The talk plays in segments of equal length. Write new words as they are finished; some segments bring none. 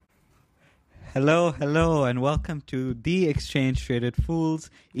Hello, and welcome to The Exchange Traded Fools,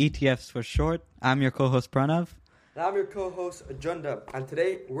 ETFs for short. I'm your co-host Pranav. And I'm your co-host Junda, and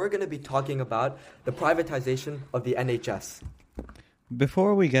today we're going to be talking about the privatization of the NHS.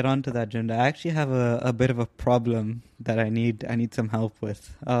 Before we get on to that, Junda, I actually have a bit of a problem that I need some help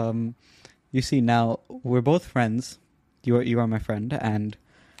with. You see, now we're both friends. You are my friend, and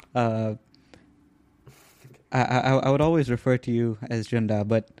I would always refer to you as Junda,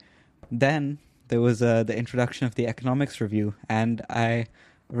 but then there was the introduction of the economics review, and I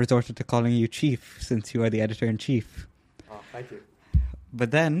resorted to calling you Chief since you are the editor-in-chief. Oh, thank you.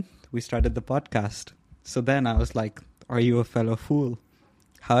 But then we started the podcast. So then I was like, are you a fellow fool?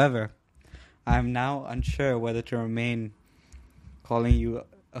 However, I'm now unsure whether to remain calling you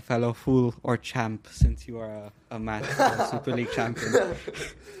a fellow fool or champ since you are a match Super League champion.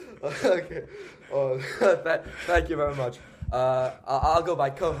 Okay. Oh, thank you very much. I'll go by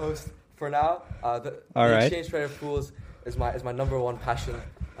co-host for now. The Exchange Traded Fools is my number one passion.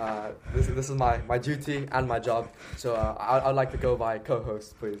 This is my duty and my job. So I'd like to go by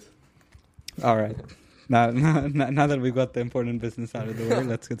co-host, please. All right. Now that we've got the important business out of the way,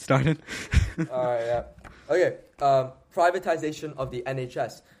 let's get started. All right. Yeah. Okay. Privatization of the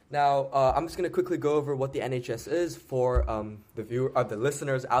NHS. Now, I'm just going to quickly go over what the NHS is for the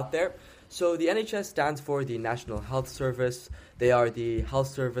listeners out there. So the NHS stands for the National Health Service. They are the health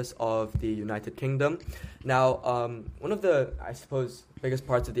service of the United Kingdom. Now, one of the, I suppose, biggest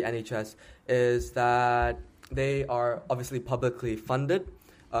parts of the NHS is that they are obviously publicly funded.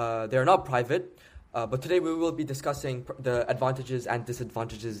 They are not private. But today we will be discussing the advantages and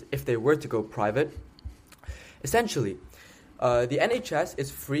disadvantages if they were to go private. Essentially, the NHS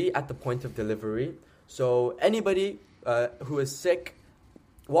is free at the point of delivery. So anybody who is sick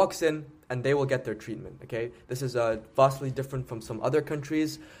walks in and they will get their treatment. Okay, this is vastly different from some other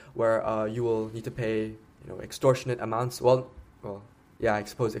countries where you will need to pay extortionate amounts. I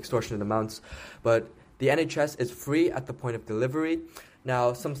suppose extortionate amounts. But the NHS is free at the point of delivery.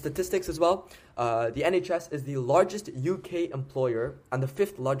 Now, some statistics as well. The NHS is the largest UK employer and the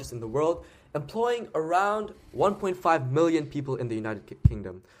fifth largest in the world, employing around 1.5 million people in the United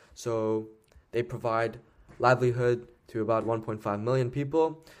Kingdom. So they provide livelihood to about 1.5 million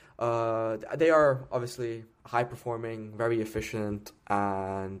people. They are obviously high-performing, very efficient,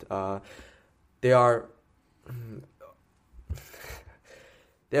 and they have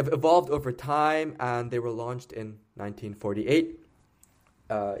evolved over time, and they were launched in 1948.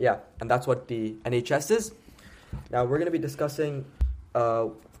 And that's what the NHS is. Now we're going to be discussing,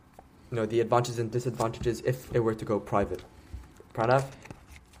 the advantages and disadvantages if it were to go private. Pranav?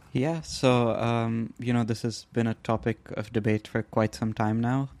 Yeah, so, this has been a topic of debate for quite some time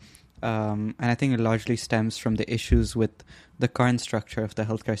now. And I think it largely stems from the issues with the current structure of the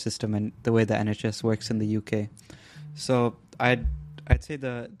healthcare system and the way the NHS works in the UK. So I'd say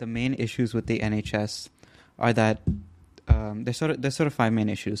the main issues with the NHS are that there's sort of five main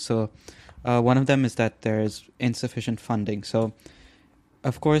issues. So one of them is that there's insufficient funding. So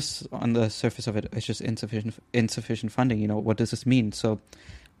of course, on the surface of it, it's just insufficient funding. What does this mean? So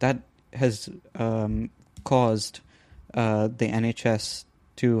that has caused the NHS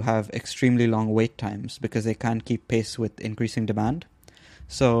to have extremely long wait times because they can't keep pace with increasing demand.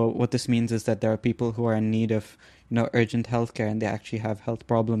 So what this means is that there are people who are in need of urgent healthcare and they actually have health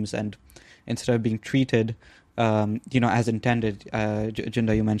problems, and instead of being treated as intended,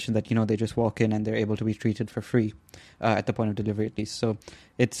 Junda, you mentioned that they just walk in and they're able to be treated for free at the point of delivery at least. So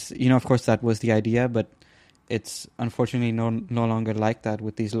it's of course that was the idea, but it's unfortunately no longer like that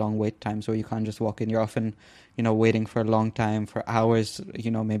with these long wait times where you can't just walk in. You're often waiting for a long time, for hours,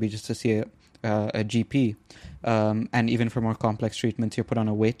 maybe just to see a GP, and even for more complex treatments you're put on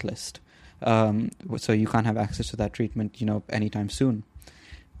a wait list, so you can't have access to that treatment anytime soon.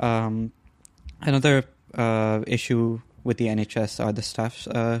 Another issue with the NHS are the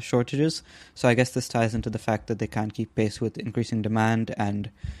staff shortages. So I guess this ties into the fact that they can't keep pace with increasing demand, and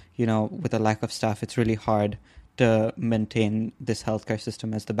with a lack of staff, it's really hard to maintain this healthcare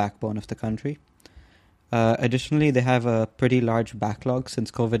system as the backbone of the country. Additionally, they have a pretty large backlog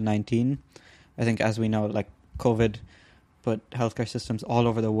since COVID-19. I think, as we know, like COVID put healthcare systems all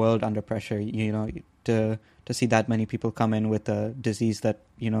over the world under pressure. To see that many people come in with a disease that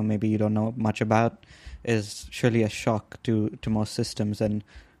maybe you don't know much about is surely a shock to most systems, and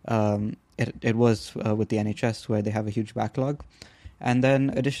it was with the NHS where they have a huge backlog. And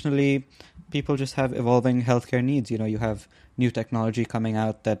then additionally, people just have evolving healthcare needs. You have new technology coming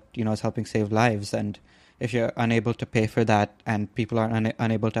out that is helping save lives, and if you're unable to pay for that and people are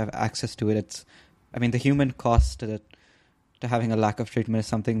unable to have access to it, the human cost to having a lack of treatment is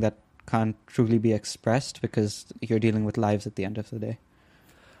something that can't truly be expressed because you're dealing with lives at the end of the day.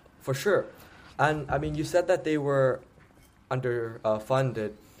 For sure. And I mean, you said that they were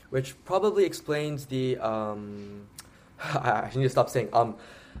funded, which probably explains the I need to stop saying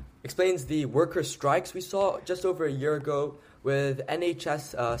explains the worker strikes we saw just over a year ago with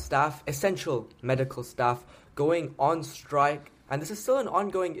NHS staff, essential medical staff, going on strike. And this is still an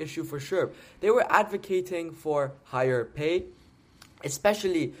ongoing issue for sure. They were advocating for higher pay,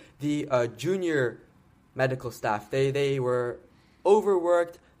 especially the junior medical staff. They were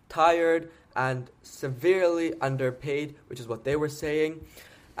overworked, tired, and severely underpaid, which is what they were saying.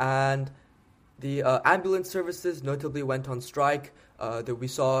 And the ambulance services notably went on strike. We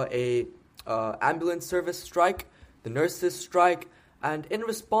saw a ambulance service strike, the nurses strike, and in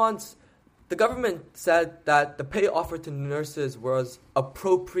response, the government said that the pay offered to nurses was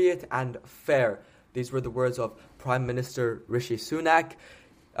appropriate and fair. These were the words of Prime Minister Rishi Sunak.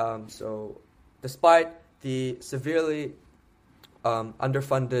 So despite the severely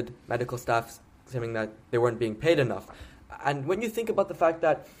underfunded medical staff saying that they weren't being paid enough. And when you think about the fact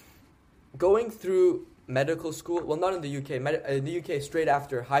that going through medical school, well, not in the UK. In the UK, straight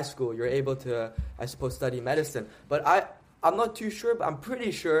after high school, you're able to, I suppose, study medicine. But I'm not too sure, but I'm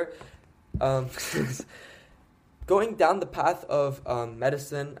pretty sure going down the path of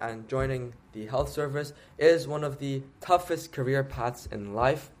medicine and joining the health service is one of the toughest career paths in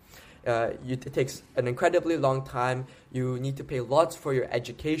life. It takes an incredibly long time. You need to pay lots for your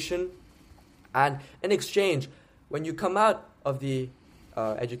education. And in exchange, when you come out of the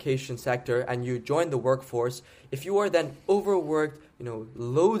education sector and you join the workforce, if you are then overworked,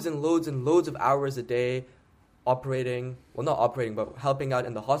 loads and loads and loads of hours a day, helping out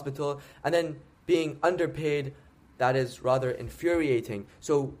in the hospital, and then being underpaid, that is rather infuriating.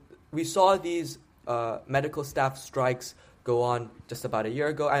 So we saw these medical staff strikes go on just about a year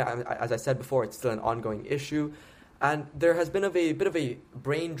ago. As I said before, it's still an ongoing issue. And there has been a bit of a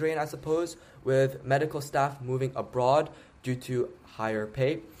brain drain, I suppose, with medical staff moving abroad due to higher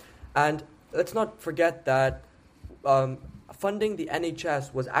pay. And let's not forget that funding the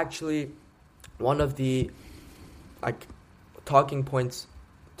NHS was actually one of the talking points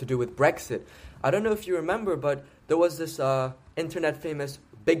to do with Brexit. I don't know if you remember, but there was this internet famous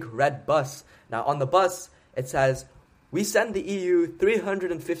big red bus. Now on the bus, it says, "We send the EU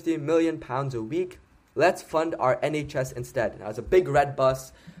 £350 million a week. Let's fund our NHS instead." Now, it's a big red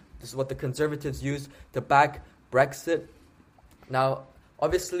bus. This is what the Conservatives used to back Brexit. Now,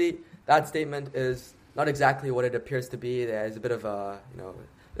 obviously, that statement is not exactly what it appears to be. There's a bit of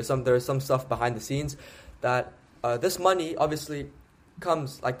there's some stuff behind the scenes that this money obviously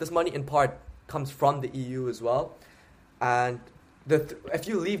this money in part comes from the EU as well. And if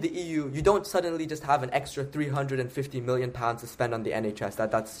you leave the EU, you don't suddenly just have an extra £350 million to spend on the NHS.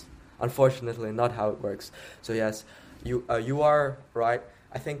 That's unfortunately not how it works. So yes, you are right.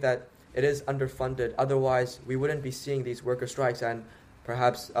 I think that it is underfunded. Otherwise, we wouldn't be seeing these worker strikes, and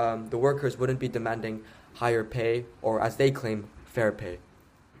perhaps the workers wouldn't be demanding higher pay, or as they claim, fair pay.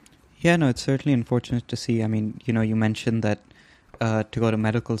 Yeah, no, it's certainly unfortunate to see. I mean, you mentioned that to go to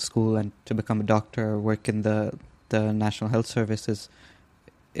medical school and to become a doctor or work in the National Health Service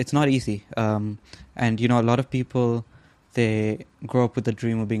it's not easy. And, a lot of people, they grow up with the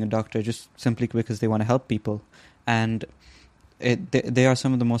dream of being a doctor just simply because they want to help people. And they are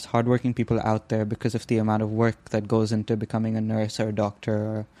some of the most hardworking people out there because of the amount of work that goes into becoming a nurse or a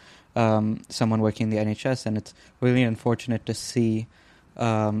doctor or someone working in the NHS. And it's really unfortunate to see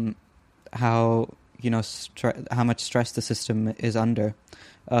how much stress the system is under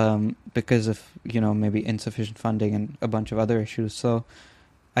because of maybe insufficient funding and a bunch of other issues. So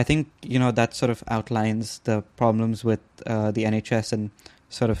I think that sort of outlines the problems with the NHS and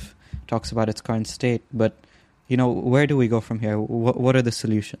sort of talks about its current state. But where do we go from here? What are the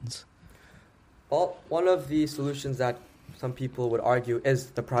solutions? Well, one of the solutions that some people would argue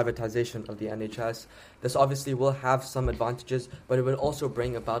is the privatization of the NHS. This obviously will have some advantages, but it will also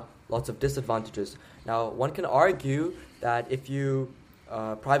bring about lots of disadvantages. Now, one can argue that if you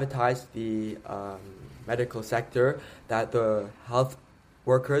privatize the medical sector, that the health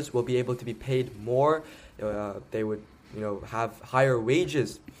workers will be able to be paid more. They would, have higher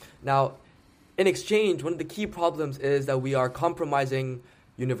wages. Now, in exchange, one of the key problems is that we are compromising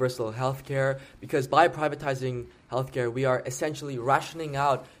universal healthcare, because by privatizing healthcare, we are essentially rationing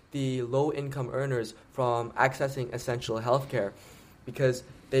out the low-income earners from accessing essential healthcare, because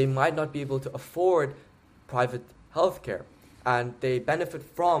they might not be able to afford private healthcare, and they benefit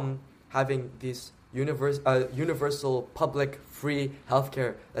from having this universal, public, free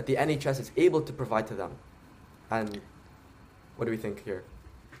healthcare that the NHS is able to provide to them. And what do we think here?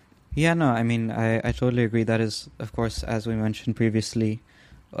 Yeah, no, I mean, I totally agree. That is, of course, as we mentioned previously,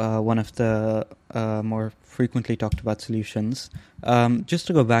 one of the more frequently talked about solutions. Just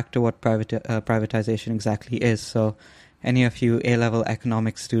to go back to what privatization exactly is. So, any of you A-level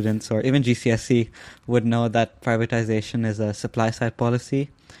economics students or even GCSE would know that privatization is a supply-side policy,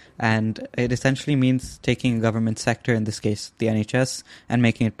 and it essentially means taking a government sector, in this case the NHS, and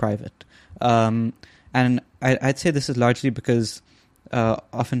making it private. And I'd say this is largely because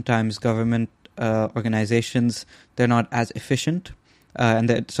oftentimes government organizations, they're not as efficient, and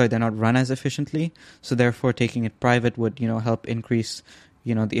they're not run as efficiently. So therefore, taking it private would help increase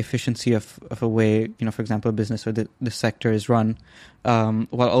the efficiency of a way for example a business or the sector is run,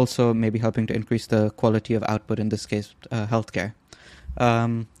 while also maybe helping to increase the quality of output, in this case healthcare.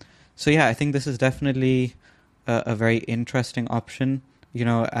 So yeah, I think this is definitely a very interesting option.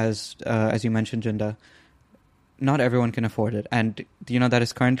 As you mentioned, Jinda, not everyone can afford it, and that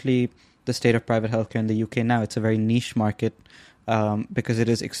is currently the state of private healthcare in the UK now. It's a very niche market, because it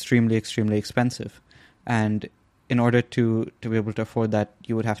is extremely, extremely expensive, and in order to be able to afford that,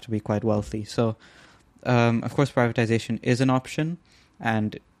 you would have to be quite wealthy. So, of course, privatization is an option,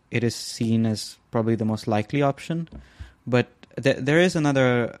 and it is seen as probably the most likely option. But there is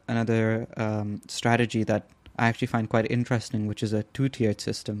another strategy that I actually find quite interesting, which is a two-tiered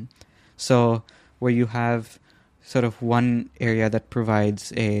system. So where you have sort of one area that provides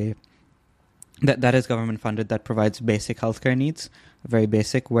that is government funded, that provides basic healthcare needs, very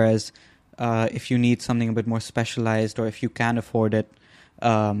basic. Whereas if you need something a bit more specialized, or if you can afford it,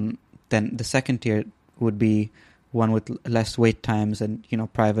 then the second tier would be one with less wait times and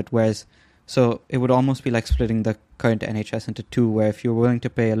private. Whereas so it would almost be like splitting the current NHS into two, where if you're willing to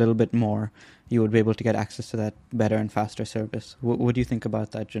pay a little bit more, you would be able to get access to that better and faster service. What do you think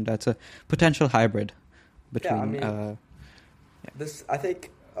about that, Jinda? It's a potential hybrid between. This I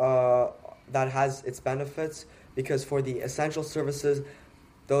think that has its benefits, because for the essential services,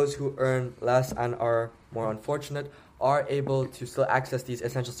 those who earn less and are more unfortunate are able to still access these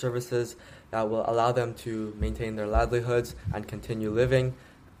essential services that will allow them to maintain their livelihoods and continue living,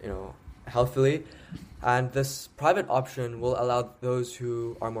 healthily. And this private option will allow those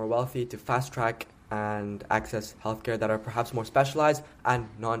who are more wealthy to fast track and access healthcare that are perhaps more specialized and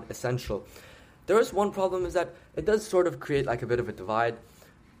non-essential. There is one problem, is that it does sort of create like a bit of a divide,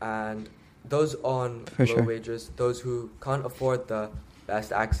 and those on low wages, those who can't afford the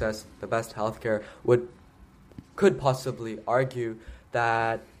best access, the best healthcare, could possibly argue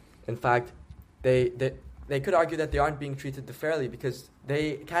that, in fact, they could argue that they aren't being treated fairly, because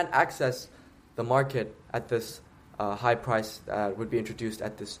they can't access the market at this high price that would be introduced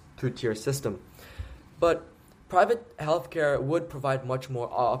at this two-tier system. But private healthcare would provide much more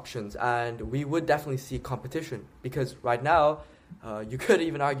options, and we would definitely see competition, because right now, you could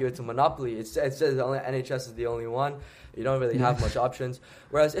even argue it's a monopoly. It says the only NHS is the only one. You don't really have much options.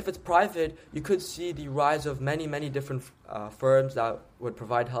 Whereas if it's private, you could see the rise of many, many different firms that would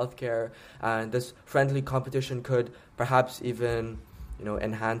provide healthcare, and this friendly competition could perhaps even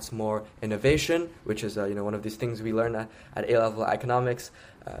enhance more innovation, which is one of these things we learn at A-level economics.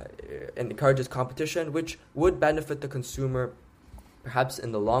 It encourages competition, which would benefit the consumer perhaps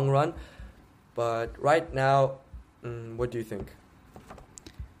in the long run. But right now, what do you think?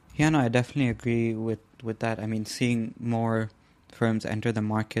 Yeah, no, I definitely agree with that. I mean, seeing more firms enter the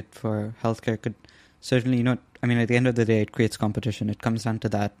market for healthcare could certainly at the end of the day, it creates competition. It comes down to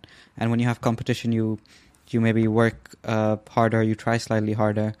that. And when you have competition, you maybe work harder, you try slightly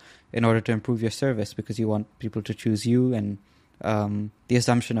harder in order to improve your service, because you want people to choose you. And the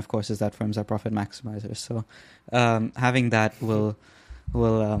assumption, of course, is that firms are profit maximizers. So having that will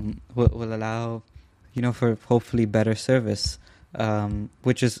allow for hopefully better service,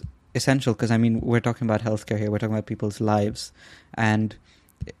 which is essential, because we're talking about healthcare here. We're talking about people's lives, and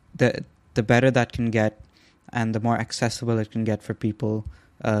the better that can get, and the more accessible it can get for people,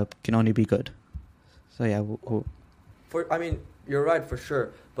 can only be good. So yeah, you're right for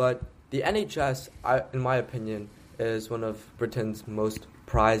sure. But the NHS, in my opinion, is one of Britain's most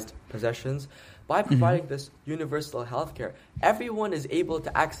prized possessions. By providing this universal healthcare, everyone is able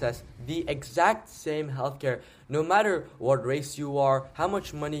to access the exact same healthcare, no matter what race you are, how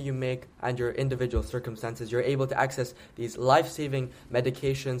much money you make, and your individual circumstances. You're able to access these life-saving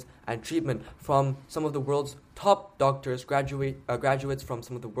medications and treatment from some of the world's top doctors, graduates from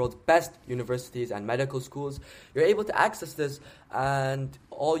some of the world's best universities and medical schools. You're able to access this, and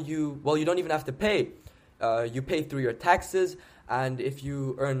you don't even have to pay. You pay through your taxes. And if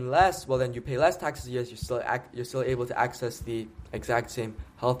you earn less, well, then you pay less taxes. Yes, you're still able to access the exact same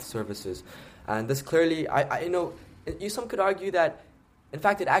health services. And this clearly, some could argue that In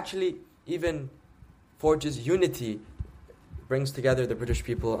fact, it actually even forges unity, brings together the British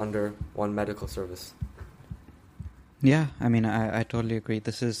people under one medical service. Yeah, I mean, I totally agree.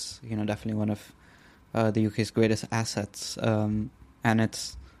 This is, definitely one of the UK's greatest assets, and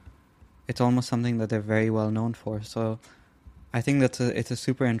it's almost something that they're very well known for. So I think it's a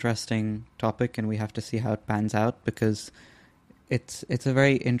super interesting topic, and we have to see how it pans out, because it's a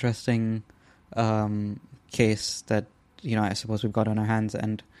very interesting case that I suppose we've got on our hands,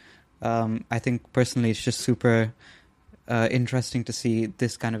 and I think personally it's just super interesting to see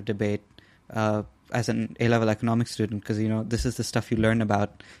this kind of debate as an A-level economics student, because this is the stuff you learn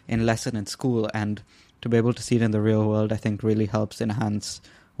about in lesson in school, and to be able to see it in the real world, I think really helps enhance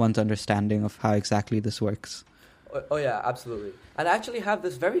one's understanding of how exactly this works. Oh yeah, absolutely. And I actually have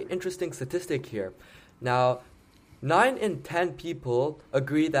this very interesting statistic here. Now, 9 in 10 people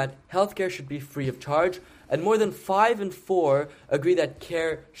agree that healthcare should be free of charge, and more than 5 in 4 agree that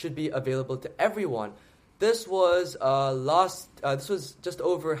care should be available to everyone. This was this was just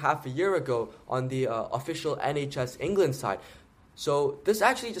over half a year ago on the official NHS England side. So this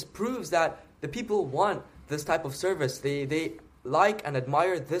actually just proves that the people want this type of service. They like and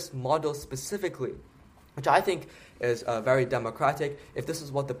admire this model specifically, which I think is very democratic. If this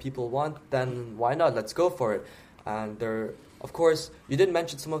is what the people want, then why not? Let's go for it. And of course, you did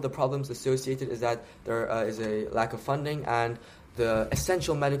mention some of the problems associated is that there is a lack of funding, and the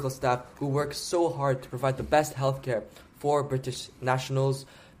essential medical staff who work so hard to provide the best healthcare for British nationals,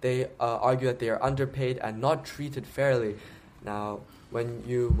 they argue that they are underpaid and not treated fairly. Now, when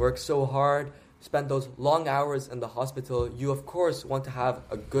you work so hard, spend those long hours in the hospital, you of course want to have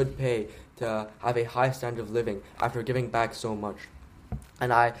a good pay, to have a high standard of living after giving back so much.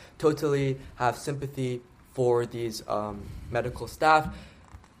 And I totally have sympathy for these medical staff.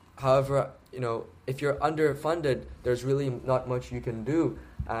 However, if you're underfunded, there's really not much you can do.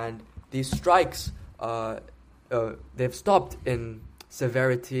 And these strikes, they've stopped in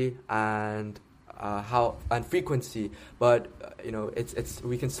severity and frequency, but it's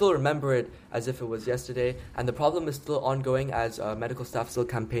we can still remember it as if it was yesterday. And the problem is still ongoing as medical staff still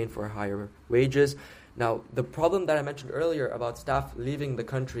campaign for higher wages. Now, the problem that I mentioned earlier about staff leaving the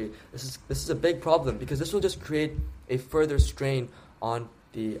country, this is a big problem, because this will just create a further strain on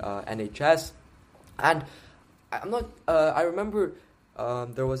the NHS. And I remember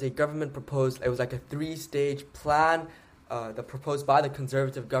there was a government proposed, it was like a 3-stage plan that proposed by the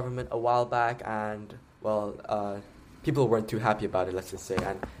Conservative government a while back, and people weren't too happy about it, let's just say,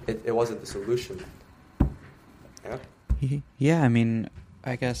 and it wasn't the solution. Yeah? Yeah, I mean,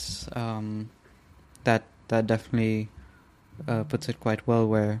 I guess that definitely puts it quite well,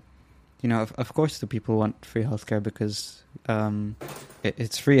 where of course the people want free healthcare, because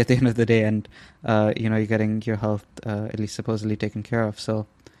it's free at the end of the day, and you're getting your health at least supposedly taken care of. So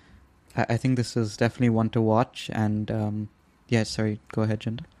I think this is definitely one to watch. And sorry, go ahead,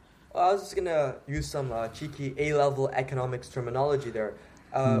 Jinder. I was just gonna use some cheeky A-level economics terminology there.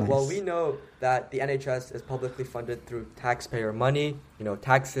 Nice. Well, we know that the NHS is publicly funded through taxpayer money,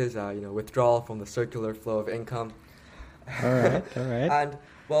 taxes, withdrawal from the circular flow of income. All right. And,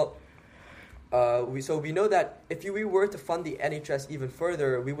 we know that if we were to fund the NHS even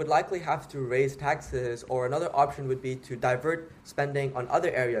further, we would likely have to raise taxes, or another option would be to divert spending on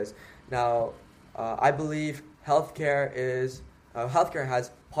other areas. Now, I believe healthcare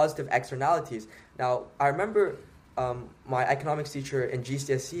has positive externalities. Now, I remember my economics teacher in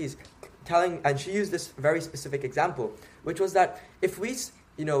GCSEs and she used this very specific example, which was that if we,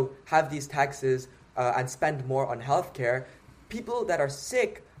 have these taxes and spend more on healthcare, people that are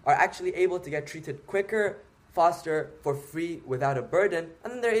sick are actually able to get treated quicker, faster, for free, without a burden,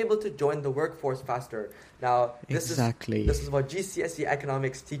 and then they're able to join the workforce faster. Now, this is what GCSE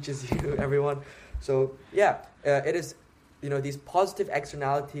economics teaches you, everyone. So, it is, these positive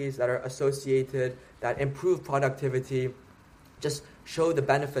externalities that are associated, that improve productivity, just show the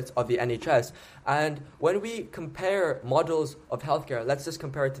benefits of the NHS. And when we compare models of healthcare, let's just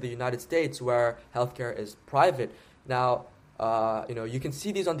compare it to the United States, where healthcare is private. Now, you can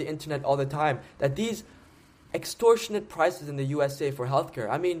see these on the internet all the time, that these extortionate prices in the USA for healthcare.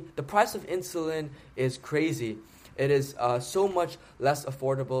 I mean, the price of insulin is crazy. It is so much less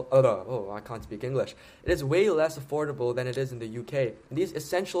affordable. I can't speak English. It is way less affordable than it is in the UK. And these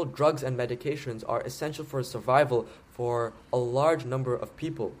essential drugs and medications are essential for survival for a large number of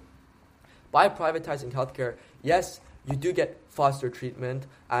people. By privatizing healthcare, yes, you do get faster treatment,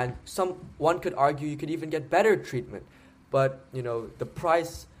 and one could argue you could even get better treatment. But, the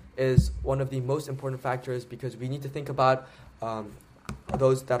price is one of the most important factors, because we need to think about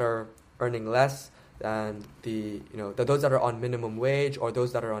those that are earning less, and those that are on minimum wage or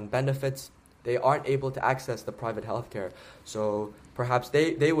those that are on benefits, they aren't able to access the private healthcare. So perhaps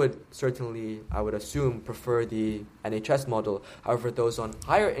they would certainly, I would assume, prefer the NHS model. However, those on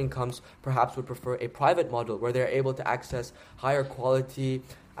higher incomes perhaps would prefer a private model where they're able to access higher quality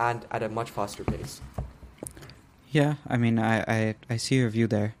and at a much faster pace. Yeah, I mean, I see your view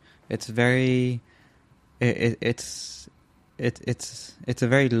there. It's very, it's a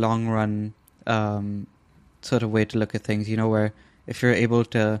very long run sort of way to look at things. Where if you're able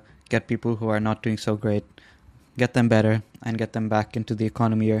to get people who are not doing so great, get them better, and get them back into the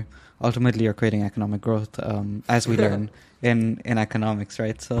economy, ultimately you're creating economic growth, as we learn in economics,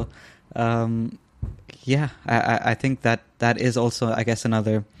 right? So, I think that is also, I guess,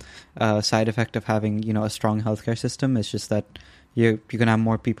 another side effect of having a strong healthcare system. Is just that you can have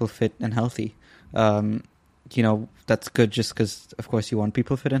more people fit and healthy. That's good just because, of course, you want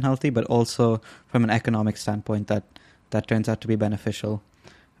people fit and healthy, but also from an economic standpoint, that turns out to be beneficial.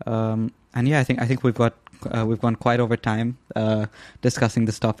 I think we've gone quite over time discussing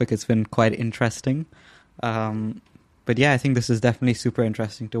this topic. It's been quite interesting. But I think this is definitely super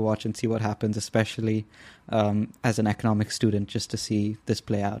interesting to watch and see what happens, especially as an economics student, just to see this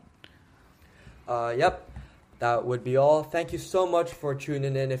play out. Yep, that would be all. Thank you so much for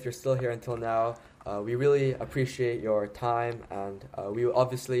tuning in if you're still here until now. We really appreciate your time, and we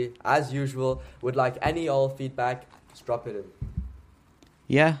obviously, as usual, would like all feedback. Just drop it in.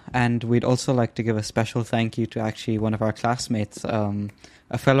 Yeah, and we'd also like to give a special thank you to actually one of our classmates,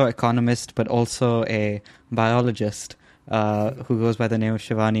 a fellow economist, but also a biologist who goes by the name of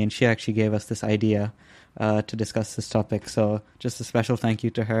Shivani, and she actually gave us this idea to discuss this topic. So just a special thank you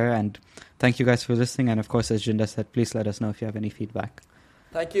to her, and thank you guys for listening. And of course, as Jinda said, please let us know if you have any feedback.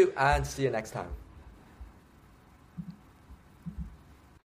 Thank you, and see you next time.